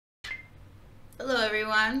Hello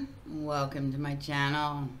everyone, welcome to my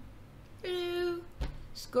channel. Hello.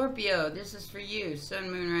 Scorpio, this is for you, Sun,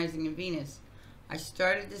 Moon, Rising, and Venus. I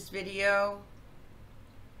started this video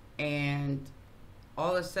and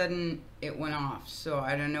all of a sudden it went off, so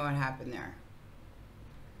I don't know what happened there.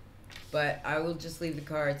 But I will just leave the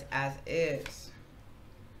cards as is.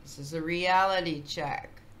 This is a reality check.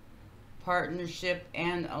 Partnership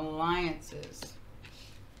and alliances.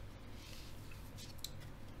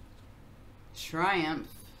 Triumph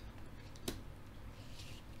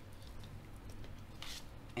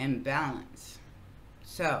and balance.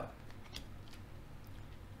 So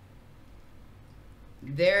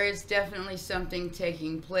there is definitely something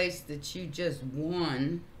taking place that you just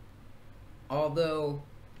won, although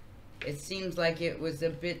it seems like it was a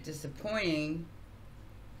bit disappointing,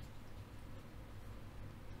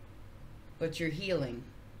 but you're healing.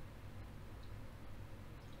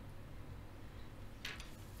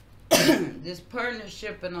 This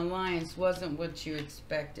partnership and alliance wasn't what you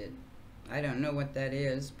expected. I don't know what that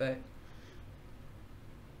is, but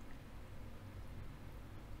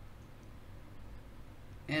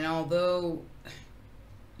and although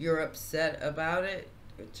you're upset about it,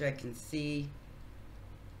 which I can see,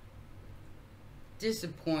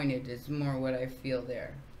 disappointed is more what I feel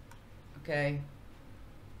there. Okay?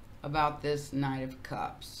 About this Knight of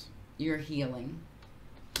Cups. You're healing.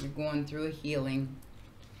 You're going through a healing.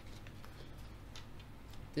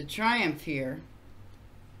 The triumph here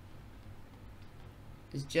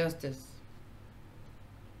is justice.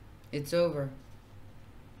 It's over.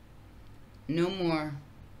 No more.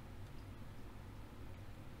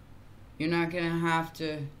 You're not going to have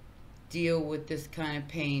to deal with this kind of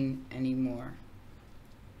pain anymore.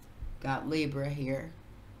 Got Libra here.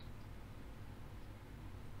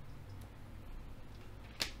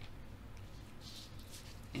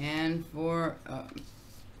 And for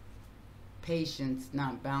patience,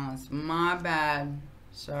 not balance. My bad.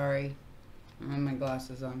 Sorry. I have my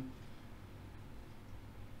glasses on.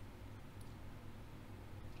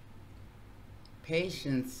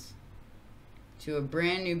 Patience to a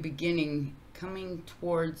brand new beginning coming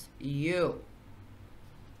towards you.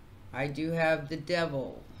 I do have the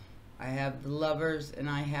Devil. I have the Lovers, and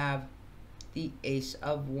I have the Ace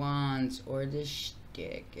of Wands, or the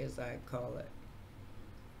Shtick, as I call it.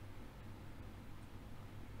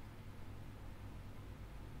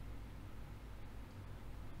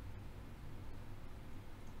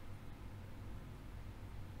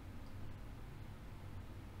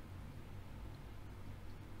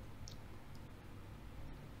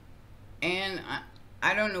 And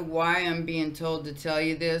I don't know why I'm being told to tell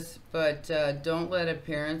you this, but don't let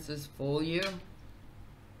appearances fool you.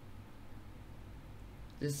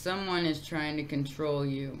 That someone is trying to control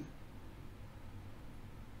you.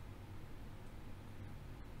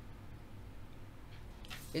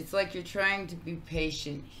 It's like you're trying to be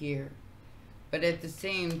patient here. But at the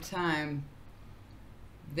same time,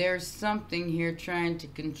 there's something here trying to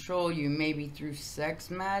control you, maybe through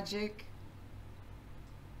sex magic.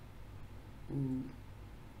 Ooh.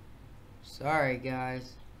 Sorry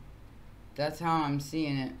guys, that's how I'm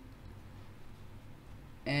seeing it.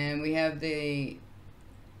 And we have the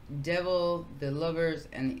Devil, the Lovers,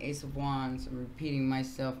 and the Ace of Wands. I'm repeating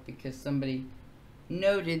myself because somebody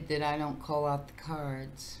noted that I don't call out the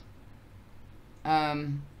cards.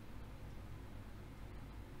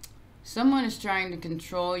 Someone is trying to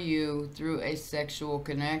control you through a sexual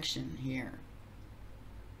connection here.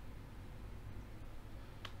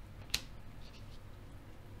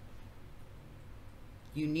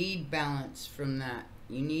 You need balance from that.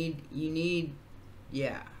 You need,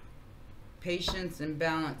 yeah, patience and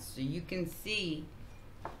balance so you can see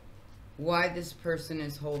why this person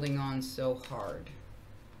is holding on so hard.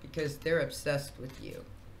 Because they're obsessed with you.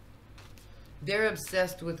 They're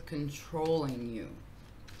obsessed with controlling you.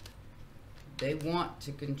 They want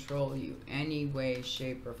to control you any way,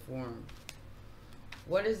 shape, or form.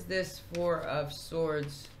 What is this Four of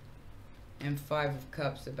Swords and Five of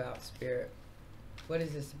Cups about, Spirit? What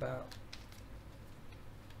is this about?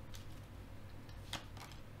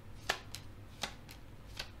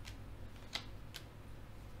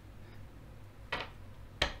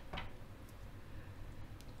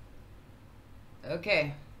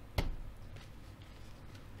 Okay.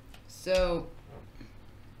 So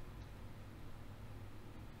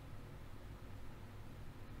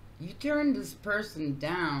you turned this person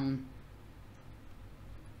down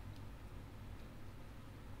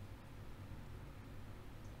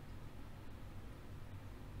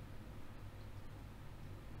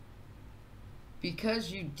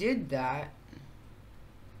because you did that.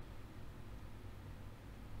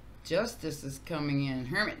 Justice is coming in.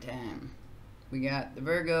 Hermit time. We got the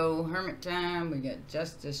Virgo Hermit time. We got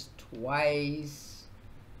Justice twice.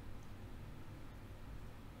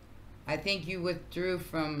 I think you withdrew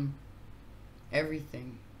from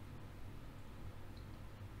everything.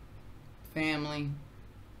 Family.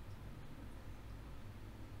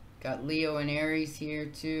 Got Leo and Aries here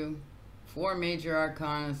too. 4 major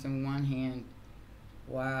arcanas in one hand.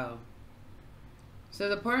 Wow. So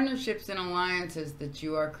the partnerships and alliances that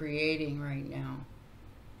you are creating right now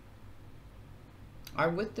are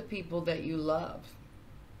with the people that you love.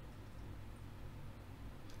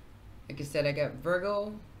 Like I said, I got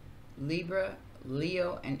Virgo, Libra,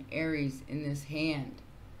 Leo, and Aries in this hand.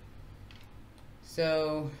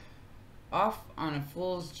 So, off on a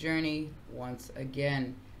fool's journey once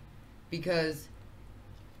again. Because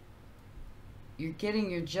you're getting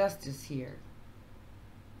your justice here.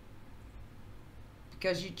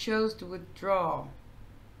 Because you chose to withdraw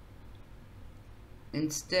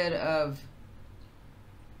instead of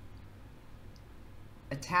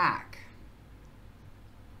attack.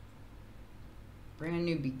 Brand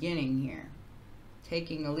new beginning here.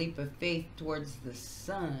 Taking a leap of faith towards the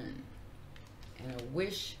sun. And a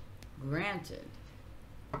wish granted.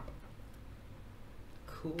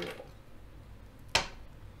 Cool.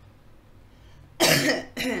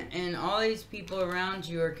 And all these people around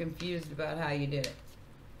you are confused about how you did it.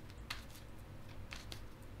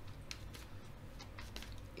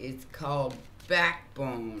 It's called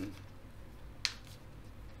backbone.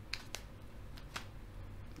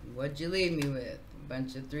 What'd you leave me with? A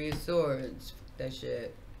bunch of 3 of Swords. That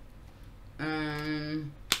shit.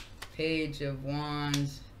 Page of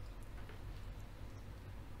Wands.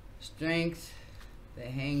 Strength. The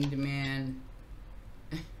Hanged Man.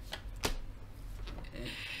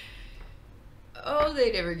 Oh,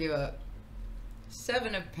 they never give up.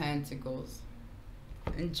 7 of Pentacles.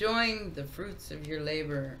 Enjoying the fruits of your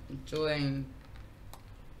labor. Enjoying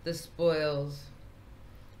the spoils.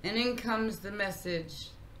 And in comes the message.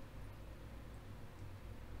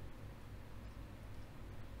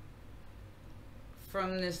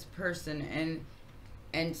 From this person.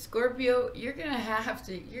 And Scorpio, you're gonna have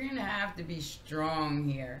to be strong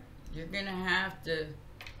here. You're gonna have to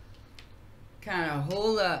kind of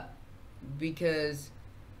hold up, because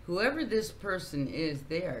whoever this person is,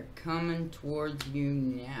 they are coming towards you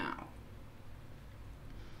now.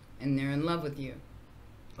 And they're in love with you.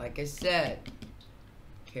 Like I said,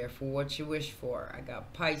 careful what you wish for. I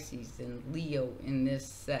got Pisces and Leo in this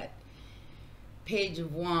set. Page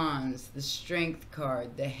of Wands, the Strength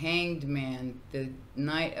card, the Hanged Man, the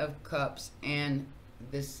Knight of Cups, and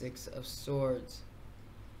the 6 of Swords.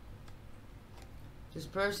 This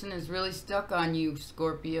person is really stuck on you,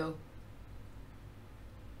 Scorpio.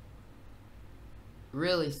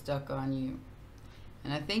 Really stuck on you.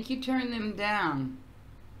 And I think you turned them down.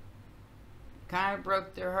 Kind of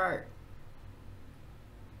broke their heart.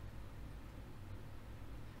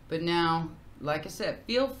 But now, like I said,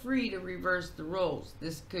 feel free to reverse the roles.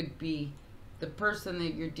 This could be the person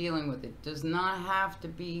that you're dealing with. It does not have to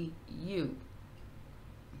be you.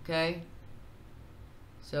 Okay?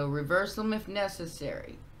 So reverse them if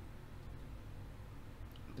necessary.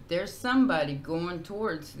 But there's somebody going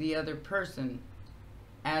towards the other person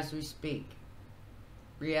as we speak.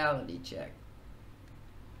 Reality check.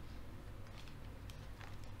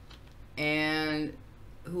 And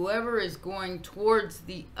whoever is going towards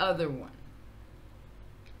the other one,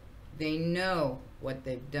 they know what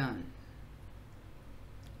they've done.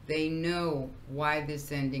 They know why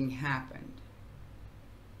this ending happened.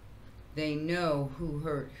 They know who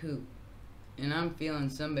hurt who. And I'm feeling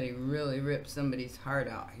somebody really ripped somebody's heart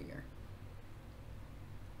out here.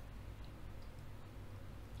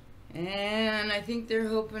 And I think they're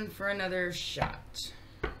hoping for another shot.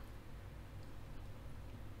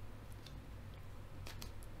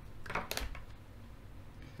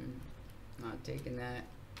 Not taking that.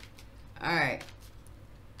 Alright.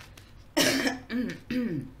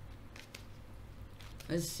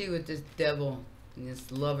 Let's see what this devil and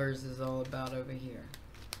this lovers is all about over here.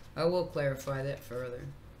 I will clarify that further.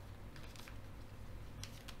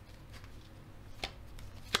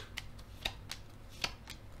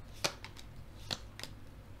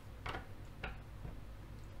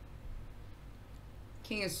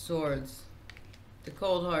 King of Swords. The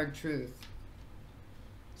cold hard truth.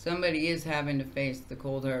 Somebody is having to face the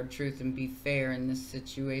cold hard truth and be fair in this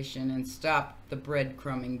situation and stop the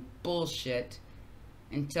breadcrumbing bullshit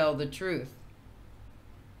and tell the truth.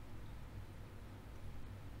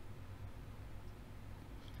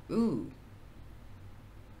 Ooh.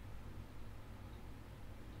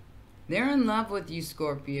 They're in love with you,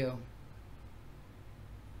 Scorpio.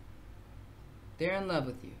 They're in love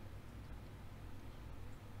with you.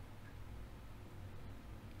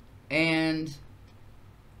 And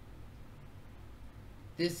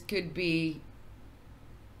this could be,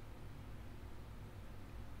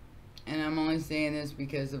 and I'm only saying this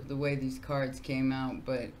because of the way these cards came out,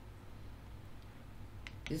 but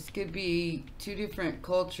this could be two different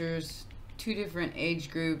cultures, two different age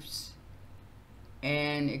groups,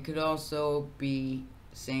 and it could also be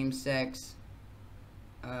same-sex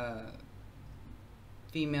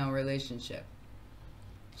female relationship.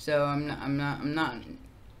 So I'm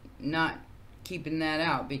not keeping that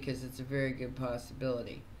out because it's a very good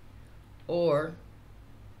possibility. Or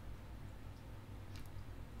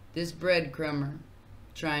this breadcrumber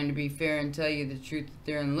trying to be fair and tell you the truth that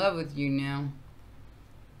they're in love with you now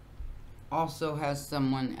also has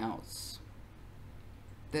someone else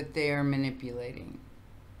that they are manipulating.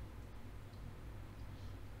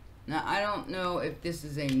 Now, I don't know if this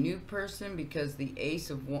is a new person because the Ace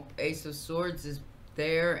of Swords is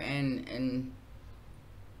there, and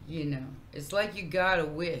you know, it's like you got a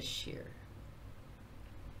wish here.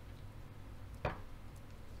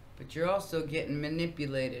 But you're also getting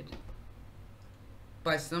manipulated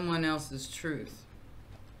by someone else's truth.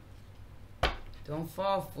 Don't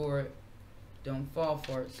fall for it. Don't fall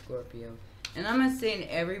for it, Scorpio. And I'm not saying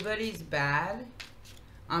everybody's bad.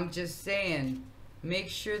 I'm just saying, make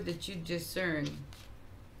sure that you discern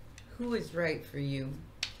who is right for you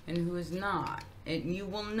and who is not. And you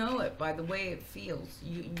will know it by the way it feels.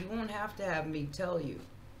 You won't have to have me tell you.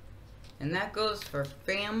 And that goes for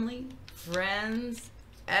family, friends,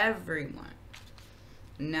 everyone.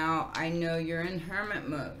 Now, I know you're in hermit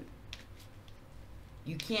mode.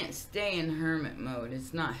 You can't stay in hermit mode.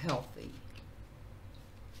 It's not healthy.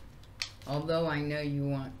 Although I know you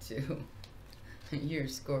want to. You're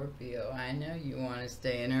Scorpio. I know you want to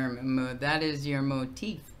stay in hermit mode. That is your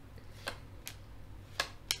motif.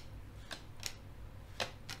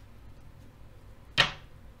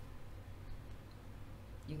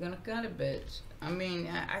 You're gonna cut it, bitch. I mean,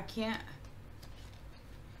 I can't.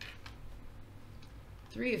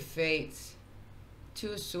 Three of Fates.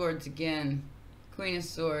 Two of Swords again. Queen of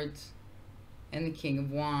Swords. And the King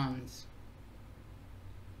of Wands.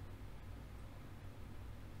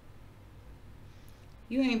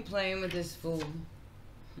 You ain't playing with this fool.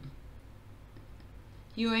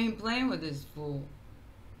 You ain't playing with this fool.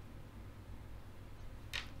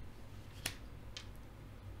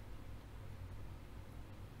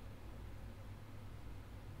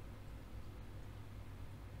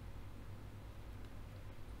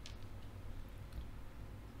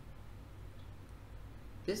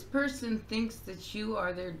 This person thinks that you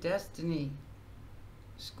are their destiny,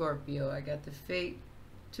 Scorpio. I got the Fate.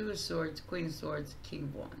 Two of Swords, Queen of Swords, King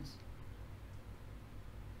of Wands.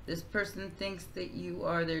 This person thinks that you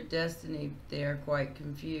are their destiny. They are quite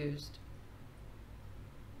confused.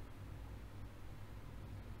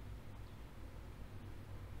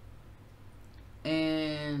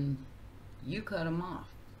 And you cut them off.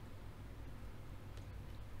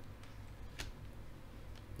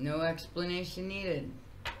 No explanation needed.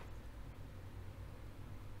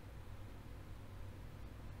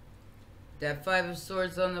 That Five of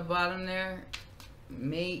Swords on the bottom there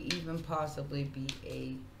may even possibly be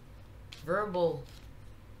a verbal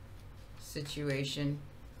situation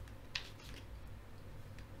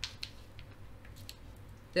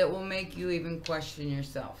that will make you even question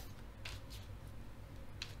yourself.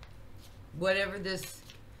 Whatever this,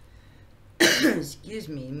 excuse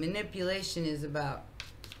me, manipulation is about,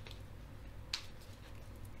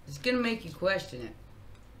 it's going to make you question it.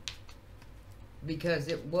 Because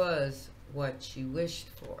it was what you wished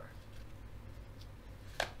for.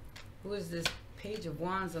 Who is this Page of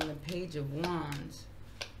Wands on the Page of Wands?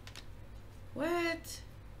 What?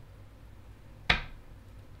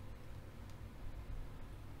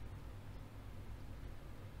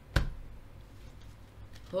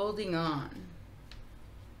 Holding on.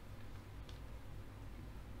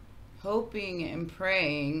 Hoping and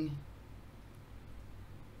praying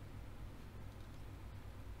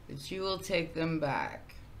that you will take them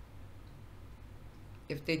back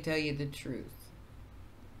if they tell you the truth.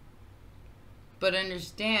 But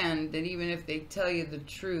understand that even if they tell you the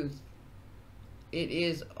truth, it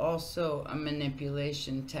is also a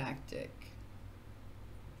manipulation tactic.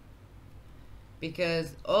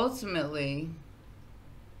 Because ultimately,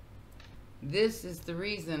 this is the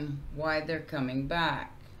reason why they're coming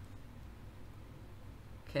back.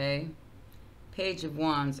 Okay? Page of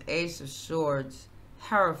Wands, Ace of Swords,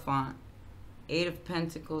 Hierophant, Eight of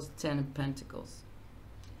Pentacles, Ten of Pentacles.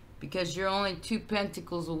 Because you're only 2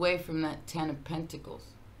 pentacles away from that 10 of Pentacles.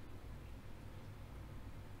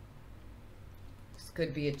 This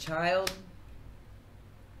could be a child.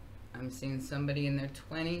 I'm seeing somebody in their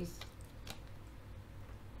 20s.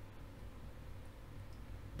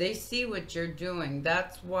 They see what you're doing.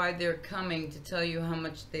 That's why they're coming to tell you how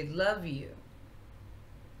much they love you.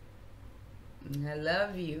 I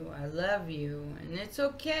love you. I love you. And it's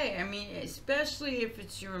okay. I mean, especially if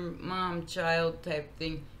it's your mom-child type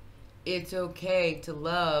thing. It's okay to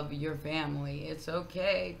love your family. It's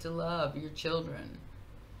okay to love your children.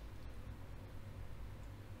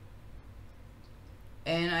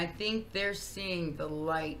 And I think they're seeing the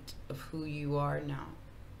light of who you are now.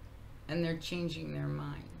 And they're changing their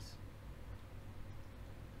minds.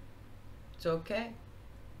 It's okay.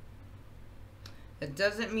 It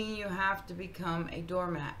doesn't mean you have to become a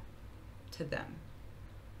doormat to them.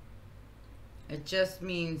 It just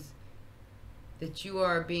means that you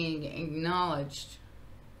are being acknowledged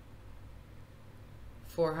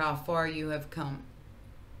for how far you have come.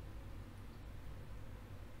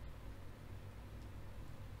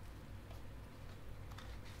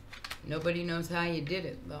 Nobody knows how you did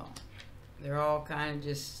it, though. They're all kind of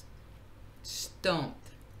just stumped.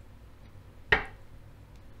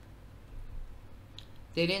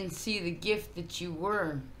 They didn't see the gift that you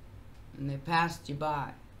were, and they passed you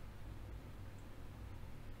by.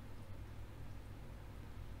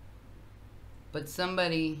 But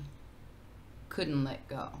somebody couldn't let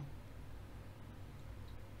go.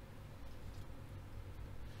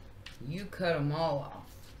 You cut them all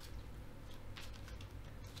off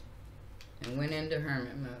and went into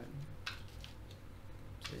hermit mode.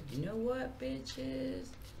 Said, you know what, bitches?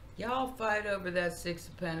 Y'all fight over that Six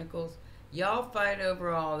of Pentacles. Y'all fight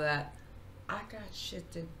over all that. I got shit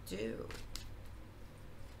to do.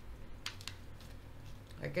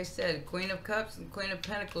 Like I said, Queen of Cups and Queen of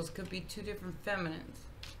Pentacles could be two different feminines.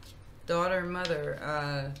 Daughter,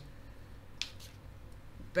 mother,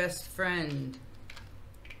 best friend.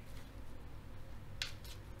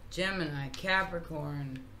 Gemini,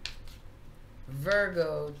 Capricorn,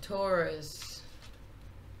 Virgo, Taurus,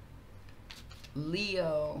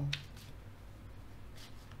 Leo.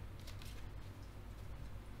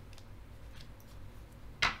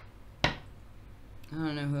 I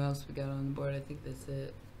don't know who else we got on the board. I think that's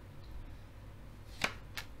it.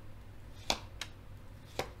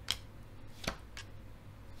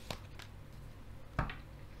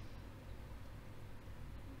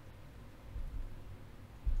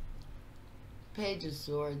 Page of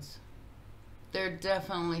Swords. They're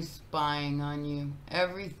definitely spying on you.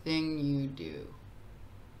 Everything you do.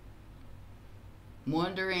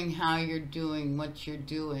 Wondering how you're doing what you're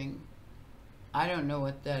doing. I don't know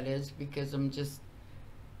what that is because I'm just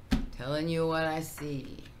telling you what I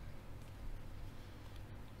see.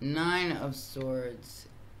 Nine of Swords.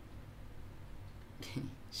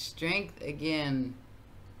 Strength again.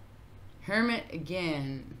 Hermit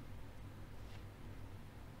again.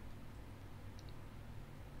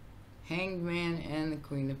 Hanged Man and the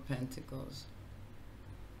Queen of Pentacles.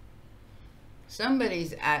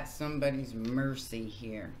 Somebody's at somebody's mercy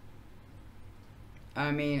here.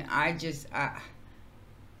 I mean,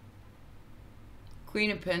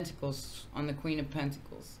 Queen of Pentacles on the Queen of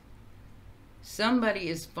Pentacles. Somebody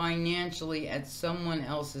is financially at someone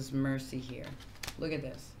else's mercy here. Look at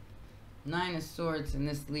this. Nine of Swords and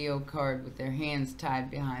this Leo card with their hands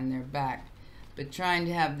tied behind their back, but trying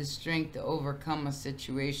to have the strength to overcome a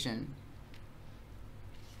situation.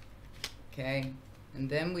 Okay, and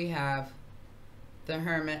then we have the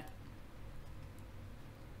Hermit,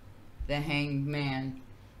 the Hanged Man,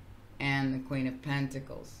 and the Queen of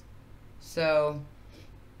Pentacles. So,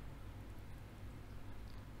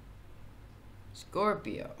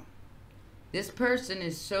 Scorpio, this person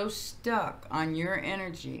is so stuck on your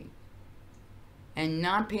energy and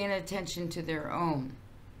not paying attention to their own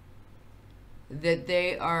that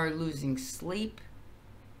they are losing sleep.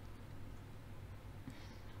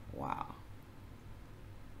 Wow.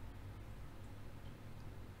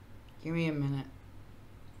 Give me a minute.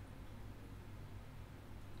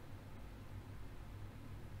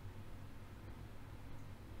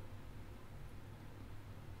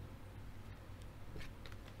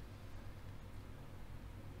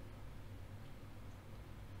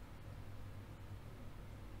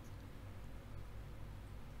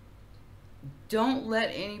 Don't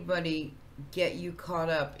let anybody get you caught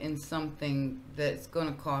up in something that's going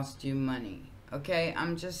to cost you money. Okay?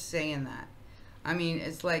 I'm just saying that. I mean,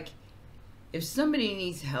 it's like if somebody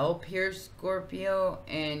needs help here, Scorpio,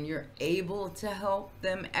 and you're able to help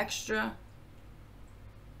them extra,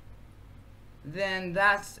 then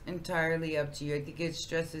that's entirely up to you. I think it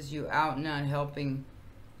stresses you out not helping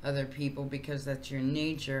other people because that's your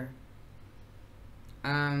nature.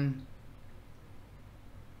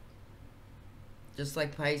 Just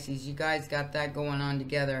like Pisces, you guys got that going on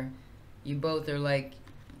together. You both are like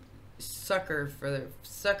sucker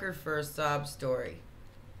for a sob story.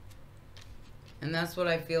 And that's what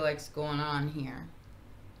I feel like's going on here.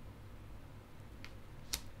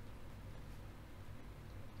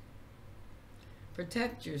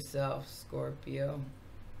 Protect yourself, Scorpio.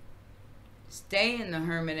 Stay in the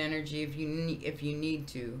hermit energy if you need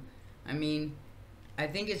to. I mean, I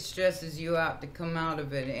think it stresses you out to come out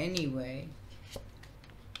of it anyway.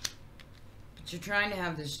 But you're trying to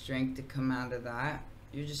have the strength to come out of that.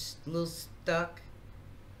 You're just a little stuck.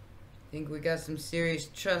 I think we got some serious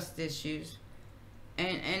trust issues.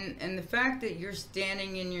 And the fact that you're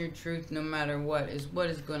standing in your truth no matter what is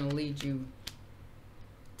going to lead you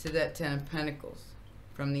to that 10 of Pentacles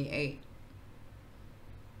from the 8.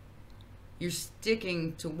 You're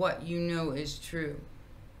sticking to what you know is true,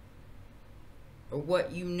 or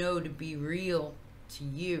what you know to be real to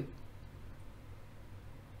you.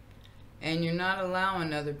 And you're not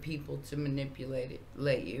allowing other people to manipulate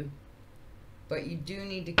you. But you do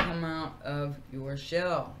need to come out of your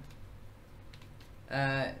shell.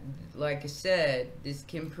 Like I said, this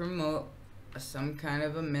can promote some kind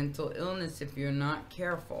of a mental illness if you're not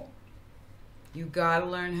careful. You gotta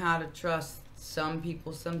learn how to trust some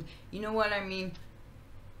people. You know what I mean?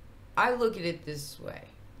 I look at it this way.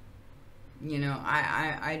 You know,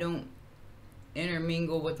 I don't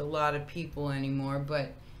intermingle with a lot of people anymore,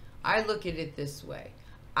 but I look at it this way.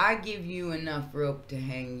 I give you enough rope to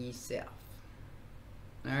hang yourself.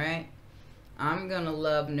 Alright? I'm gonna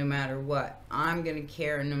love no matter what. I'm gonna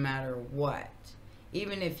care no matter what.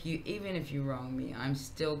 Even if you wrong me, I'm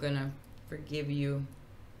still gonna forgive you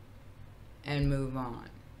and move on.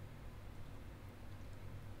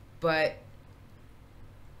 But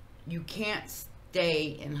you can't stay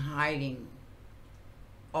in hiding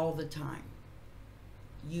all the time.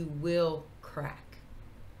 You will crack.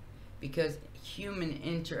 Because human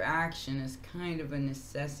interaction is kind of a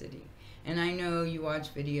necessity. And I know you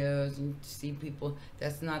watch videos and see people,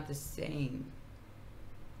 that's not the same.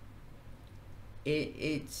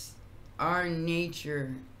 It's our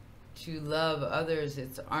nature to love others.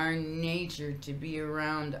 It's our nature to be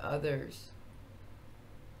around others.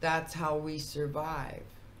 That's how we survive.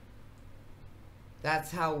 That's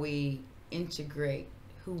how we integrate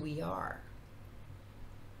who we are.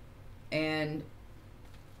 And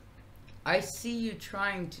I see you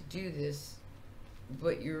trying to do this,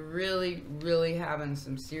 but you're really, really having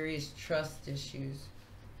some serious trust issues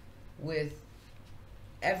with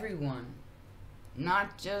everyone.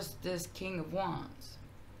 Not just this King of Wands,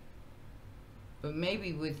 but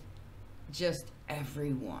maybe with just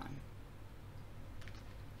everyone.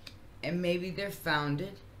 And maybe they're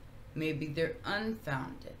founded, maybe they're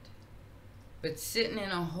unfounded. But sitting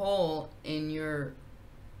in a hole in your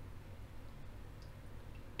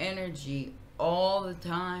energy all the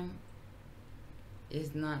time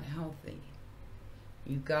is not healthy.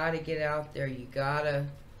 You gotta get out there. You gotta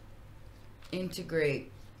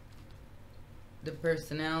integrate the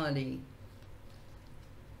personality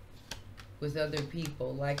with other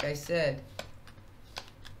people. Like I said,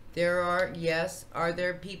 are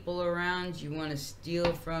there people around you want to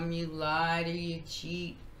steal from you, lie to you,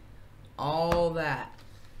 cheat, all that?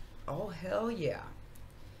 Oh, hell yeah.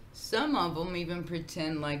 Some of them even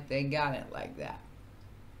pretend like they got it like that.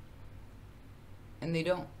 And they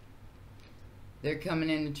don't. They're coming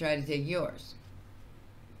in to try to take yours.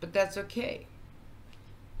 But that's okay.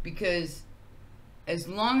 Because as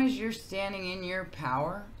long as you're standing in your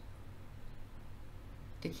power,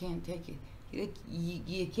 they can't take it.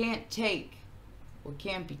 You can't take what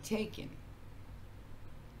can't be taken.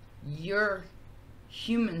 Your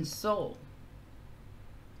human soul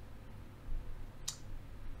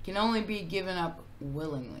can only be given up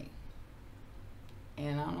willingly.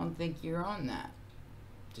 And I don't think you're on that.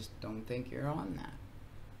 Just don't think you're on that.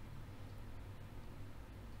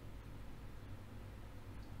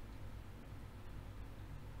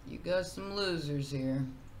 You got some losers here.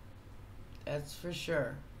 That's for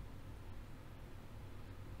sure.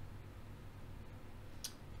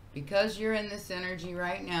 Because you're in this energy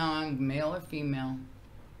right now, I'm male or female.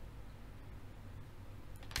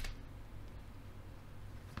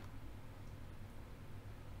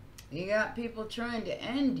 You got people trying to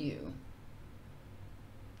end you.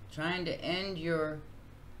 Trying to end your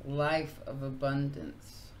life of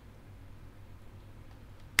abundance.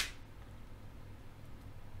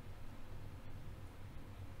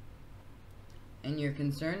 And you're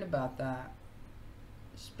concerned about that.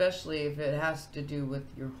 Especially if it has to do with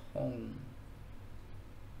your home.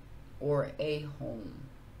 Or a home.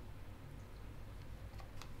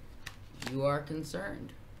 You are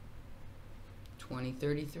concerned.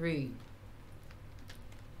 2033.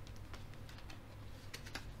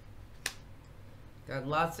 Got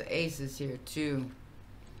lots of aces here too.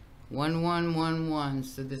 1111.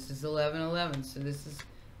 So this is 1111. So this is,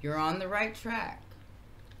 you're on the right track.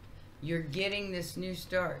 You're getting this new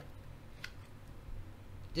start.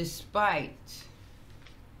 Despite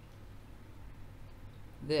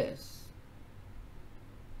this,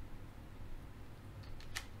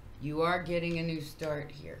 you are getting a new start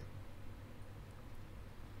here.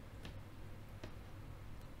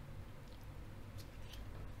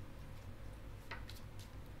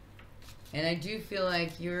 And I do feel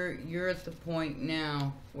like you're at the point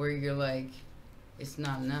now where you're like, it's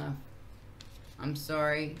not enough. I'm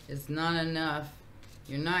sorry, it's not enough.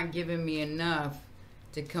 You're not giving me enough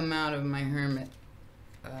to come out of my hermit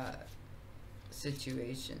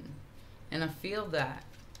situation. And I feel that.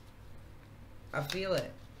 I feel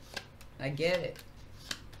it. I get it.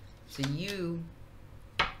 So you,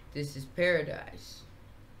 this is paradise.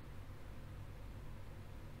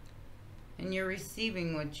 And you're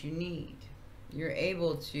receiving what you need. You're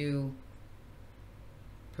able to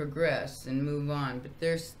progress and move on. But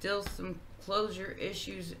there's still some closure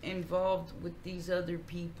issues involved with these other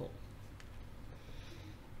people.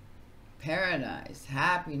 Paradise,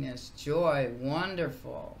 happiness, joy,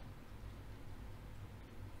 wonderful.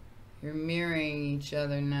 You're mirroring each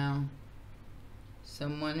other now.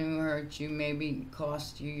 Someone who hurt you, maybe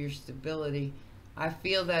cost you your stability. I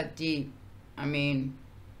feel that deep. I mean,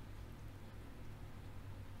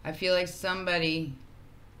 I feel like somebody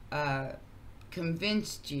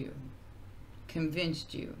convinced you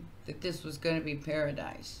that this was going to be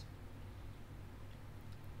paradise.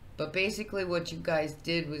 But basically what you guys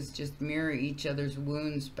did was just mirror each other's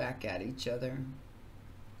wounds back at each other.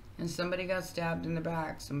 And somebody got stabbed in the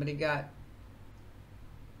back. Somebody got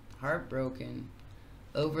heartbroken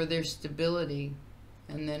over their stability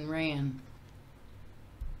and then ran.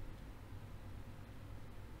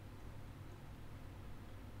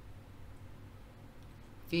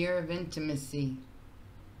 Fear of intimacy.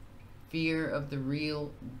 Fear of the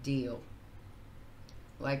real deal.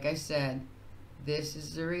 Like I said, this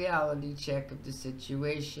is the reality check of the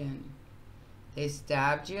situation. They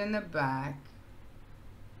stabbed you in the back.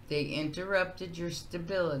 They interrupted your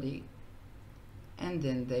stability. And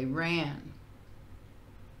then they ran.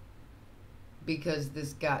 Because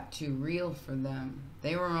this got too real for them.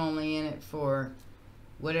 They were only in it for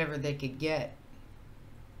whatever they could get.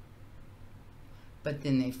 But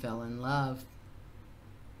then they fell in love.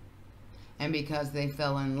 And because they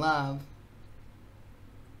fell in love,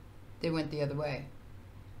 they went the other way.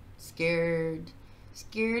 Scared.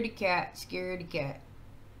 Scaredy cat. Scaredy cat.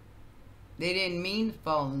 They didn't mean to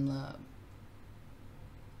fall in love.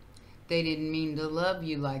 They didn't mean to love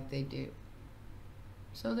you like they do.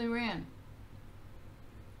 So they ran.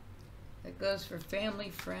 That goes for family,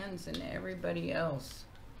 friends, and everybody else.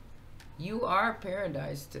 You are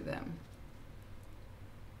paradise to them.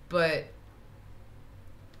 But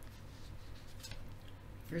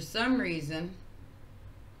for some reason,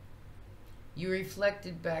 you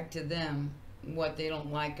reflected back to them what they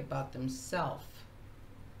don't like about themselves,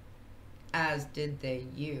 as did they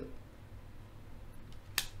you.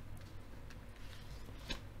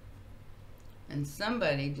 And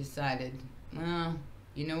somebody decided, well,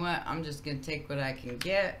 you know what? I'm just going to take what I can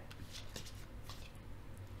get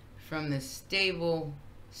from this stable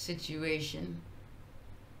situation.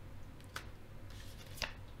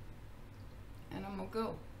 And I'm going to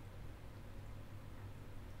go.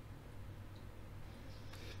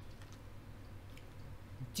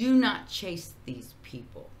 Do not chase these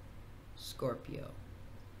people, Scorpio.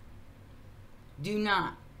 Do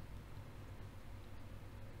not.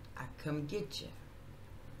 I come get you.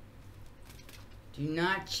 Do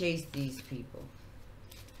not chase these people.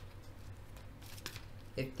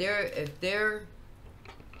 If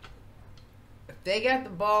they got the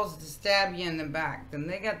balls to stab you in the back, then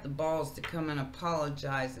they got the balls to come and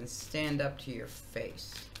apologize and stand up to your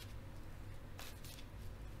face.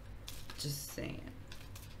 Just saying.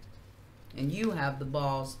 And you have the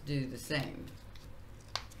balls to do the same.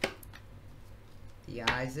 The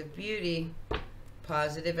eyes of beauty,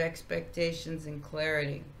 positive expectations and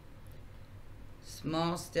clarity.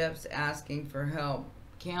 Small steps asking for help.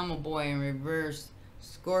 Camel boy in reverse.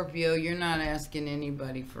 Scorpio, you're not asking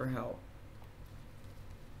anybody for help.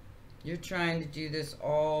 You're trying to do this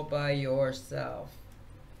all by yourself.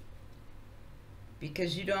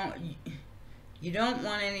 Because you don't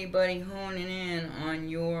want anybody honing in on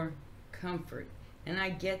your comfort. And I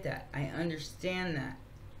get that. I understand that.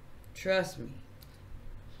 Trust me.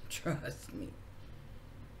 Trust me.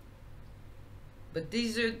 But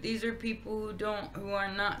these are people who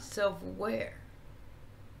are not self-aware.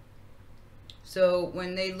 So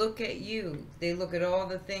when they look at you, they look at all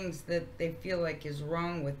the things that they feel like is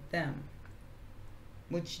wrong with them,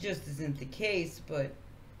 which just isn't the case, but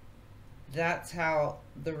that's how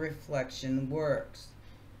the reflection works.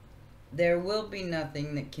 There will be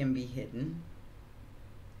nothing that can be hidden.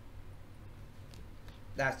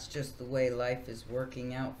 That's just the way life is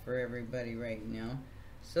working out for everybody right now.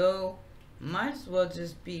 So might as well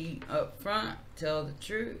just be upfront, tell the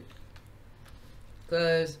truth.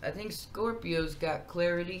 Because I think Scorpio's got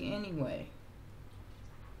clarity anyway.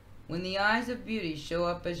 When the eyes of beauty show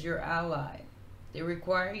up as your ally, they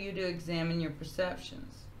require you to examine your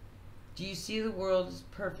perceptions. Do you see the world as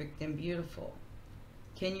perfect and beautiful?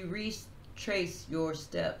 Can you retrace your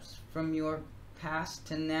steps from your past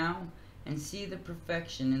to now and see the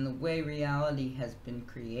perfection in the way reality has been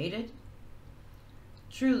created?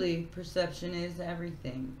 Truly, perception is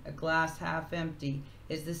everything. A glass half empty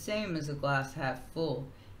is the same as a glass half full,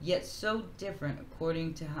 yet so different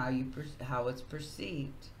according to how it's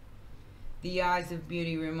perceived. The eyes of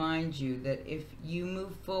beauty remind you that if you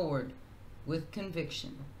move forward with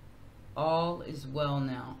conviction, all is well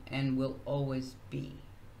now and will always be.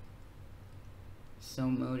 So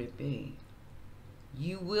mote it be.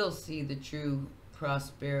 You will see the true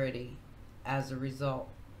prosperity as a result.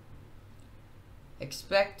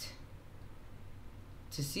 Expect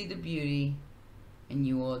to see the beauty, and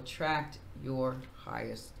you will attract your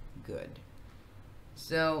highest good.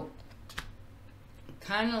 So,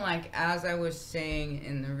 kind of like as I was saying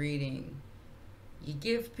in the reading, you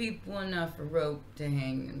give people enough rope to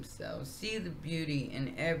hang themselves. See the beauty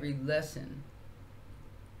in every lesson.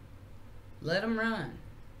 Let them run.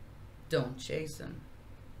 Don't chase them.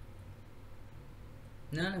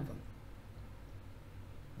 None of them.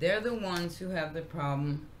 They're the ones who have the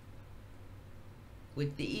problem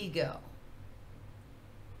with the ego.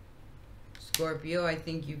 Scorpio, I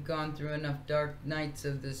think you've gone through enough dark nights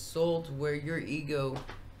of the soul to where your ego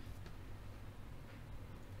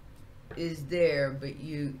is there, but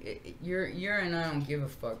you're in I don't give a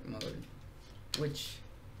fuck mode, which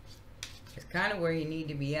is kind of where you need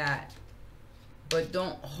to be at. But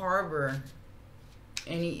don't harbor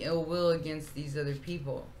any ill will against these other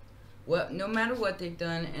people. Well, no matter what they've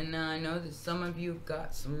done, and I know that some of you have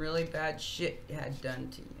got some really bad shit had done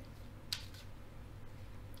to you.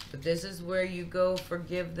 But this is where you go,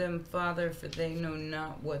 forgive them, Father, for they know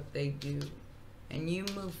not what they do. And you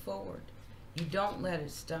move forward. You don't let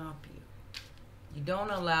it stop you. You don't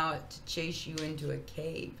allow it to chase you into a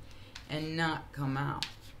cave and not come out.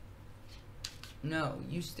 No,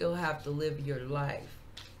 you still have to live your life.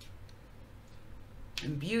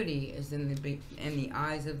 And beauty is in the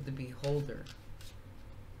eyes of the beholder.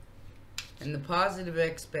 And the positive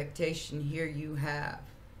expectation here you have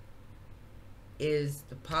is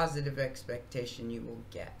the positive expectation you will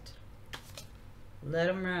get. Let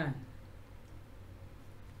them run.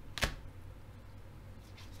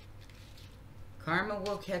 Karma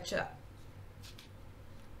will catch up.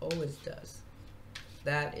 Always does.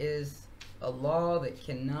 That is a law that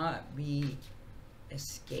cannot be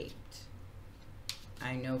escaped.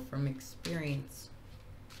 I know from experience.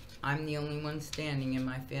 I'm the only one standing in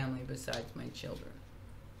my family besides my children.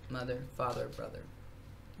 Mother, father, brother,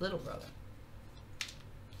 little brother.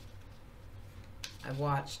 I've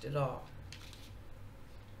watched it all.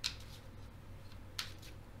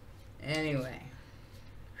 Anyway.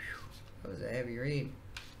 That was a heavy read.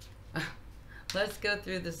 Let's go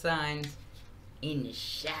through the signs in the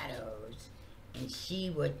shadows and see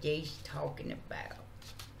what they're talking about.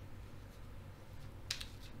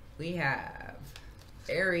 We have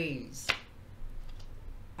Aries.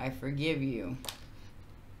 I forgive you.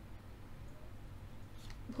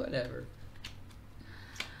 Whatever.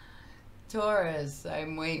 Taurus.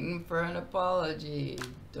 I'm waiting for an apology.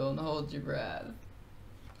 Don't hold your breath.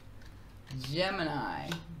 Gemini.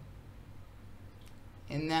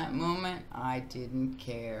 In that moment, I didn't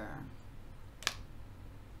care.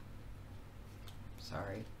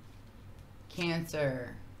 Sorry.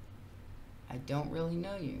 Cancer. I don't really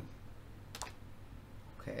know you.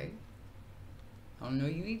 Okay. I don't know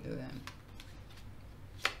you either then.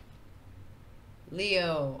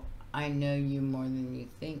 Leo. I know you more than you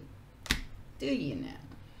think. Do you now?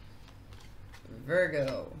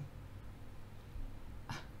 Virgo.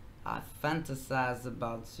 I fantasize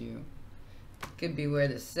about you. Could be where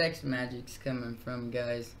the sex magic's coming from,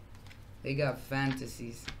 guys. They got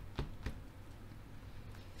fantasies.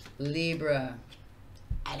 Libra.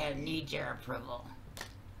 I don't need your approval.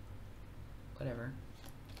 Whatever.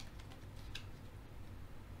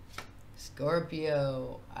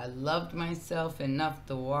 Scorpio, I loved myself enough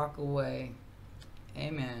to walk away.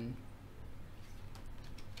 Amen.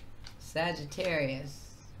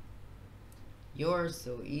 Sagittarius, you're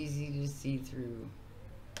so easy to see through.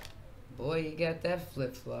 Boy, you got that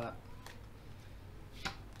flip-flop.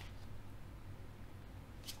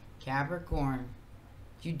 Capricorn,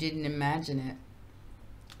 you didn't imagine it.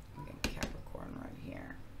 Okay, Capricorn right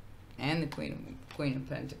here. And the Queen of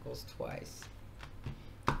Pentacles twice.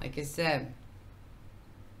 Like I said,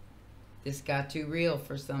 this got too real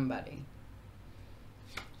for somebody.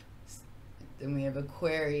 Then we have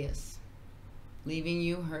Aquarius. Leaving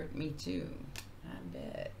you hurt me too. I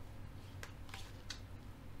bet.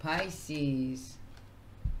 Pisces.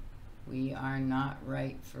 We are not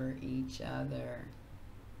right for each other.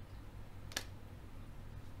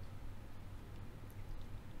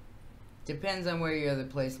 Depends on where your other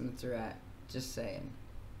placements are at. Just saying.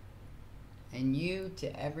 And you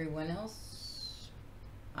to everyone else.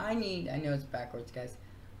 I know it's backwards, guys.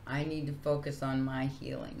 I need to focus on my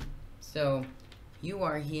healing. So, you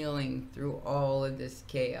are healing through all of this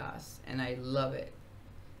chaos. And I love it.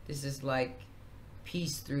 This is like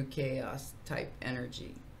peace through chaos type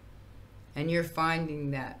energy. And you're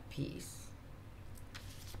finding that peace.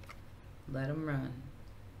 Let them run.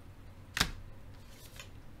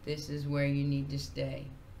 This is where you need to stay.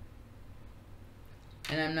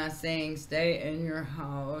 And I'm not saying stay in your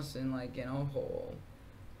house and like in a hole.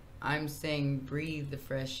 I'm saying breathe the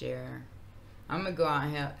fresh air. I'm going to go out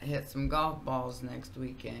and hit some golf balls next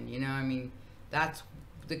weekend. You know, I mean, that's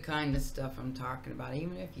the kind of stuff I'm talking about.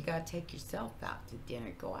 Even if you got to take yourself out to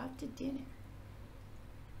dinner, go out to dinner.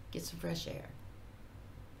 Get some fresh air.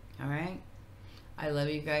 Alright? I love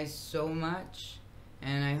you guys so much.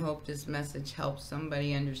 And I hope this message helps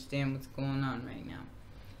somebody understand what's going on right now.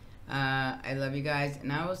 I love you guys.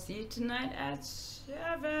 And I will see you tonight at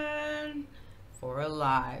 7 for a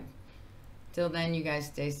live. Till then, you guys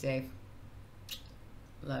stay safe.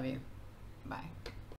 Love you. Bye.